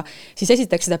summaga, siis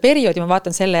esiteks seda perioodi ma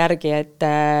vaatan selle järgi, et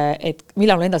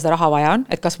millal mul enda seda raha vaja on,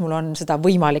 et kas mul on seda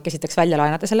võimalik esiteks välja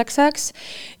laenata selleks ajaks.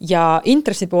 Ja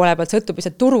intressi poole pealt sõltub,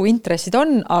 mis turuintressid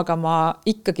on, aga ma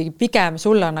ikkagi pigem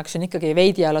sulle annaksin ikkagi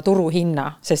veidi alla turuhinna,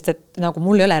 sest et nagu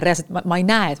mul ei ole reaalselt, ma ei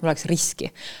näe, et mul oleks riski.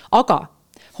 Aga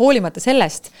hoolimata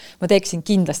sellest ma teeksin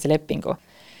kindlasti lepingu.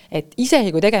 Et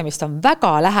isegi kui tegemist on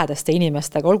väga lähedaste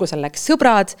inimestega, olgu selleks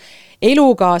sõbrad,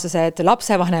 elukaaslased,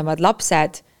 lapsevanemad,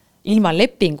 lapsed, ilma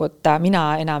lepinguta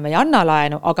mina enam ei anna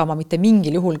laenu, aga ma mitte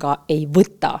mingil juhul ka ei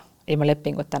võta ilma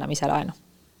lepinguta enam ise laenu.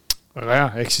 Aga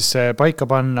jah, ehk siis paika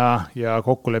panna ja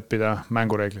kokku leppida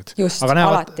mängureeglid. Just,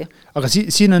 alati. Aga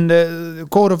siin on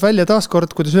koorub välja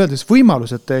taaskord, kuidas öeldes,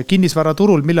 võimalus, et kinnisvara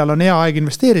turul, millal on hea aeg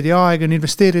investeerida ja aeg on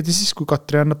investeerida siis, kui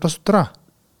Katri annab tasuta raha.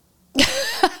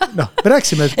 Me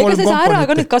rääksime, et 3 komponenti. Ega sa ära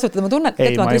ka nüüd kasutada, ma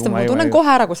tunnen kohe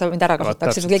ära, kui sa mind ära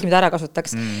kasutaks, kui keegi mind ära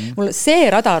kasutaks. See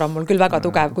radar on mul küll väga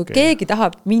tugev. Kui keegi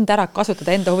tahab mind ära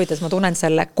kasutada enda huvides, ma tunnen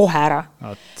selle kohe ära.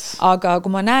 Aga kui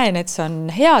ma näen, et see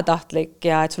on heatahtlik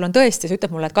ja et sul on tõesti, sa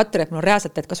ütleb mulle, et Katri, et mul on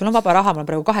reaalselt, et kas sul on vaba raha, mul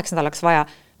on praegu 8 nädalaks vaja,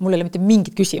 mul ei ole mitte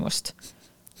mingit küsimust.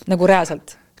 Nagu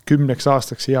reaalselt. 10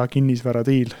 aastaks hea kinnisvara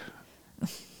diil.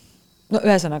 No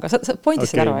ühesõnaga, sa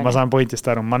pointisid aru. Ma saan pointist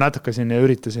aru. Ma natuke siin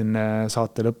üritasin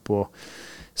saate lõppu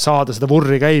saada seda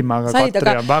vurri käima, aga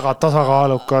Katri on väga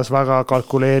tasakaalukas, väga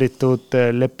kalkuleeritud,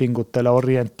 lepingutele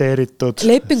orienteeritud.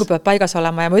 Lepingu peab paigas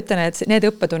olema ja ma ütlen, et need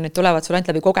õppetunnid tulevad sul ainult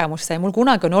läbi kogemuste. Mul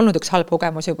kunagi on olnud üks halb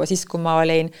kogemus juba siis, kui ma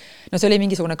olin, see oli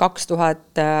mingisugune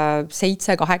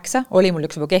 2007-2008, oli mul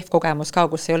üks juba kehv kogemus ka,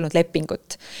 kus ei olnud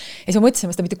lepingut. Ja siis ma mõtlesin,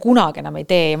 ma seda mitte kunagi enam ei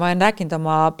tee. Ma olen rääkinud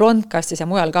oma blondkastis ja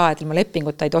mujal ka, et ilma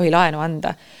lepinguta ei tohi laenu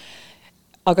anda.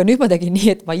 Aga nüüd ma tegin nii,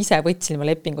 et ma ise võtsin ilma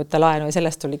lepinguta laenu ja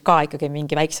sellest tuli ka ikkagi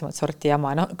mingi väiksemad sorti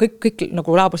jama. Kõik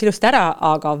nagu laabus ilusti ära,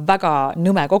 aga väga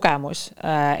nõme kogemus,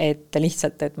 et ma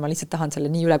lihtsalt tahan selle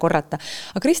nii üle korrata.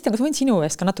 Aga Kristjan, kas ma võin sinu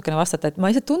eest ka natukene vastata, et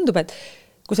ma lihtsalt tundub, et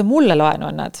kui sa mulle laenu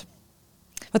annad,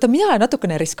 vaata, mina olen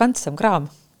natukene riskantsem kraam.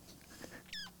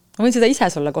 Ma võin seda ise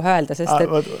sulle kohe öelda, sest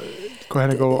et... Kohe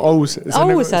nagu aus. See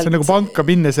on nagu panka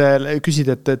minnes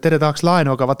küsid, et tere tahaks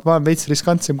laenu, aga vaata, ma olen veits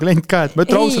riskantsem klient ka, et ma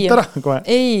ütlen ausalt ära kohe.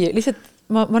 Ei, lihtsalt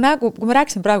ma näegu, kui ma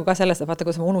rääksin praegu ka sellest, et vaata,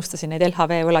 kus ma unustasin neid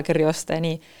LHV võlakirju osta ja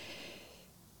nii.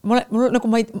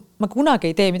 Ma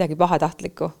kunagi ei tee midagi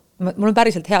pahatahtlikku. Mul on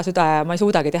päriselt hea süda ja ma ei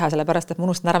suudagi teha selle pärast, et ma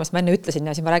unustan ära, mis ma enne ütlesin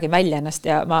ja siis ma räägin välja ennast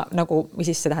ja ma nagu, mis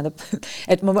siis see tähendab,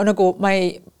 et ma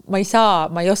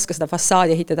ei oska seda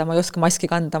fassaadi ehitada, ma ei oska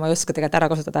maski kanda, ma ei oska tegelikult ära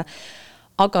kasutada.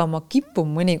 Aga ma kipun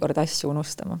mõnikord asju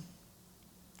unustama.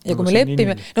 Ja kui me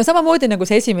lepime, samamoodi nagu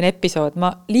see esimene episood,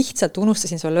 ma lihtsalt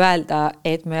unustasin sulle öelda,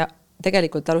 et me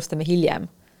tegelikult alustame hiljem.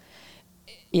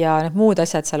 Ja need muud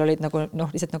asjad seal olid nagu,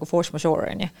 lihtsalt nagu force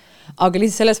majeure. Aga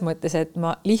lihtsalt selles mõttes, et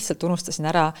ma lihtsalt unustasin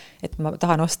ära, et ma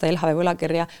tahan osta LHV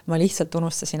võlakirja, ma lihtsalt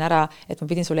unustasin ära, et ma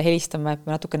pidin sulle helistama, et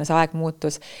natukene see aeg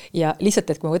muutus. Ja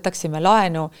lihtsalt, et kui me võtaksime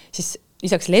laenu, siis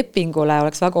lisaks lepingule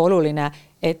oleks väga oluline,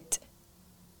 et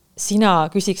sina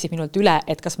küsiksid minult üle,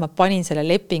 et kas ma panin selle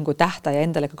lepingu tähtaja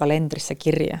endale ka kalendrisse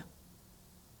kirja.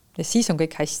 Ja siis on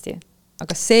kõik hästi.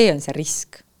 Aga see on see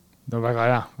risk. No väga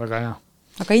hea, väga hea.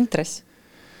 Aga intress?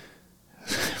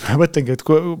 Ma mõtlengi, et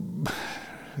kui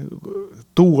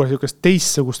tuua niisugust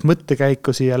teistsugust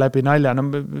mõttekäiku siia läbi nalja,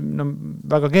 no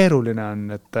väga keeruline on,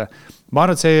 et ma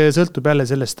arvan, et see sõltub jälle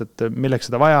sellest, et milleks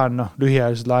seda vaja on, noh,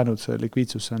 lühiajalised laenud, see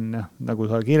likviidsus on, nagu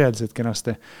sa kirjeldasid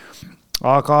kenasti,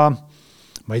 aga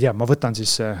ma ei tea, ma võtan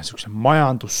siis niisuguse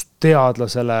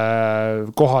majandusteadlasele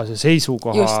kohase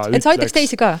seisukoha. Just, et sa aitaks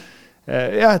teisi ka?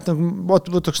 Jah, et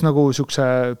võtaks nagu niisuguse,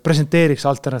 presenteeriks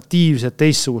alternatiivset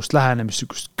teistsugust lähenemist,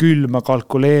 niisugust külma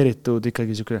kalkuleeritud,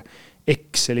 ikkagi niisugune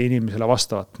Exceli inimesele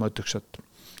vastavat, ma ütleks, et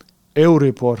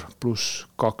Euribor pluss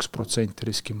 2%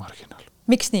 riskimarginaal.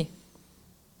 Miks nii?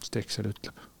 Sest Excel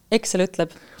ütleb. Excel ütleb?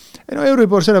 No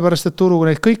Euribor sellepärast, et turuga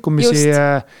neid kõikumisi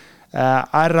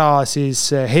ära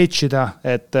siis hedge'ida,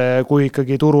 et kui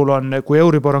ikkagi turul on, kui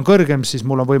Euribor on kõrgem, siis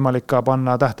mul on võimalik ka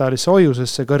panna tähtajalisse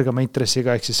hoiusesse kõrgema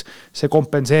intressiga, ehk siis see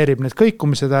kompenseerib need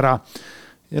kõikumised ära.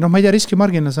 Ja noh, ma ei tea,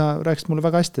 riskimargina sa rääksid mulle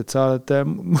väga hästi, et sa oled,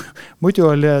 muidu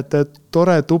oli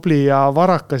tore, tubli ja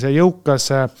varakas ja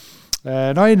jõukas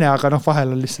naine, aga noh,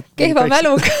 vahel on lihtsalt kehva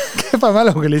mäluga. Kehva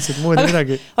mäluga lihtsalt muud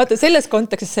midagi. Vaata, selles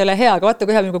kontekstis see ei ole hea, aga vaata,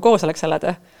 kui hea nagu koos oleks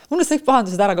elada. Mul kõik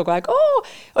pahandused ära kogu aeg.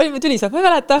 Olime tülised, ma ei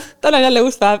mäleta, tal on jälle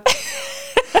uus päev.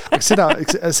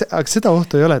 Aga seda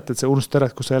ohtu ei ole, et sa unustad ära,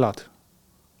 kus sa elad?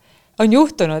 On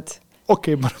juhtunud.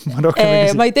 Okei, ma rohkem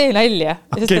ei ma ei tee nalja.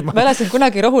 Sest et ma elasin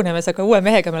kunagi Rohunemes, aga uue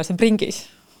mehega ma elasin Pringis.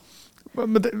 Ma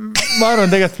arvan,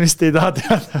 tegelikult vist ei taha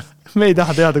teada. Me ei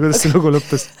taha teada, kuidas see lugu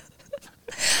lõppes.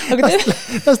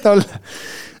 Las ta olla.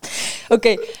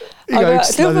 Okei, aga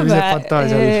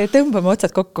tõmbame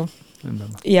otsad kokku.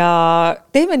 Ja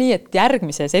teeme nii, et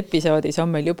järgmises episoodis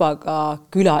on meil juba ka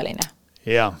külaline.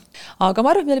 Ja. Aga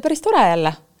ma arvan, et meil oli päris tore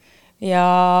jälle. Ja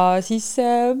siis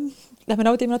lähme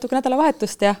naudime natuke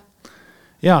nädalavahetust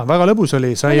ja väga lõbus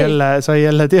oli. Sai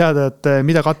jälle teada, et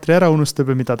mida Katri ära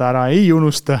unustab ja mida ta ära ei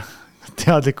unusta.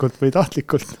 Teadlikult või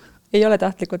tahtlikult. Ei ole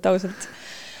tahtlikult ausalt.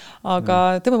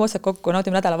 Aga tõmbame otsad kokku,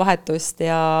 naudime nädalavahetust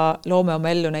ja loome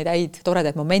oma ellu neid häid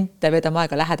toredaid momente, veedame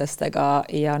aega lähedastega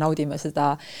ja naudime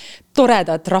seda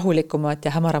toredat, rahulikumat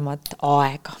ja hämaramat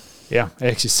aega. Jah,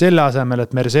 ehk siis selle asemel,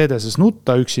 et Mercedeses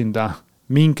nutta üksinda,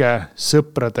 minge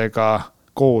sõpradega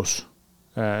koos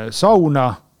sauna,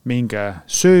 minge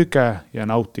sööge ja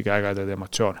nautige ägedaid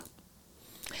emotsioone.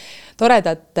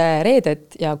 Toredat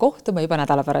reedet ja kohtume juba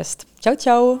nädala pärast. Tšau,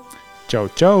 tšau!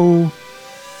 Tšau, tšau!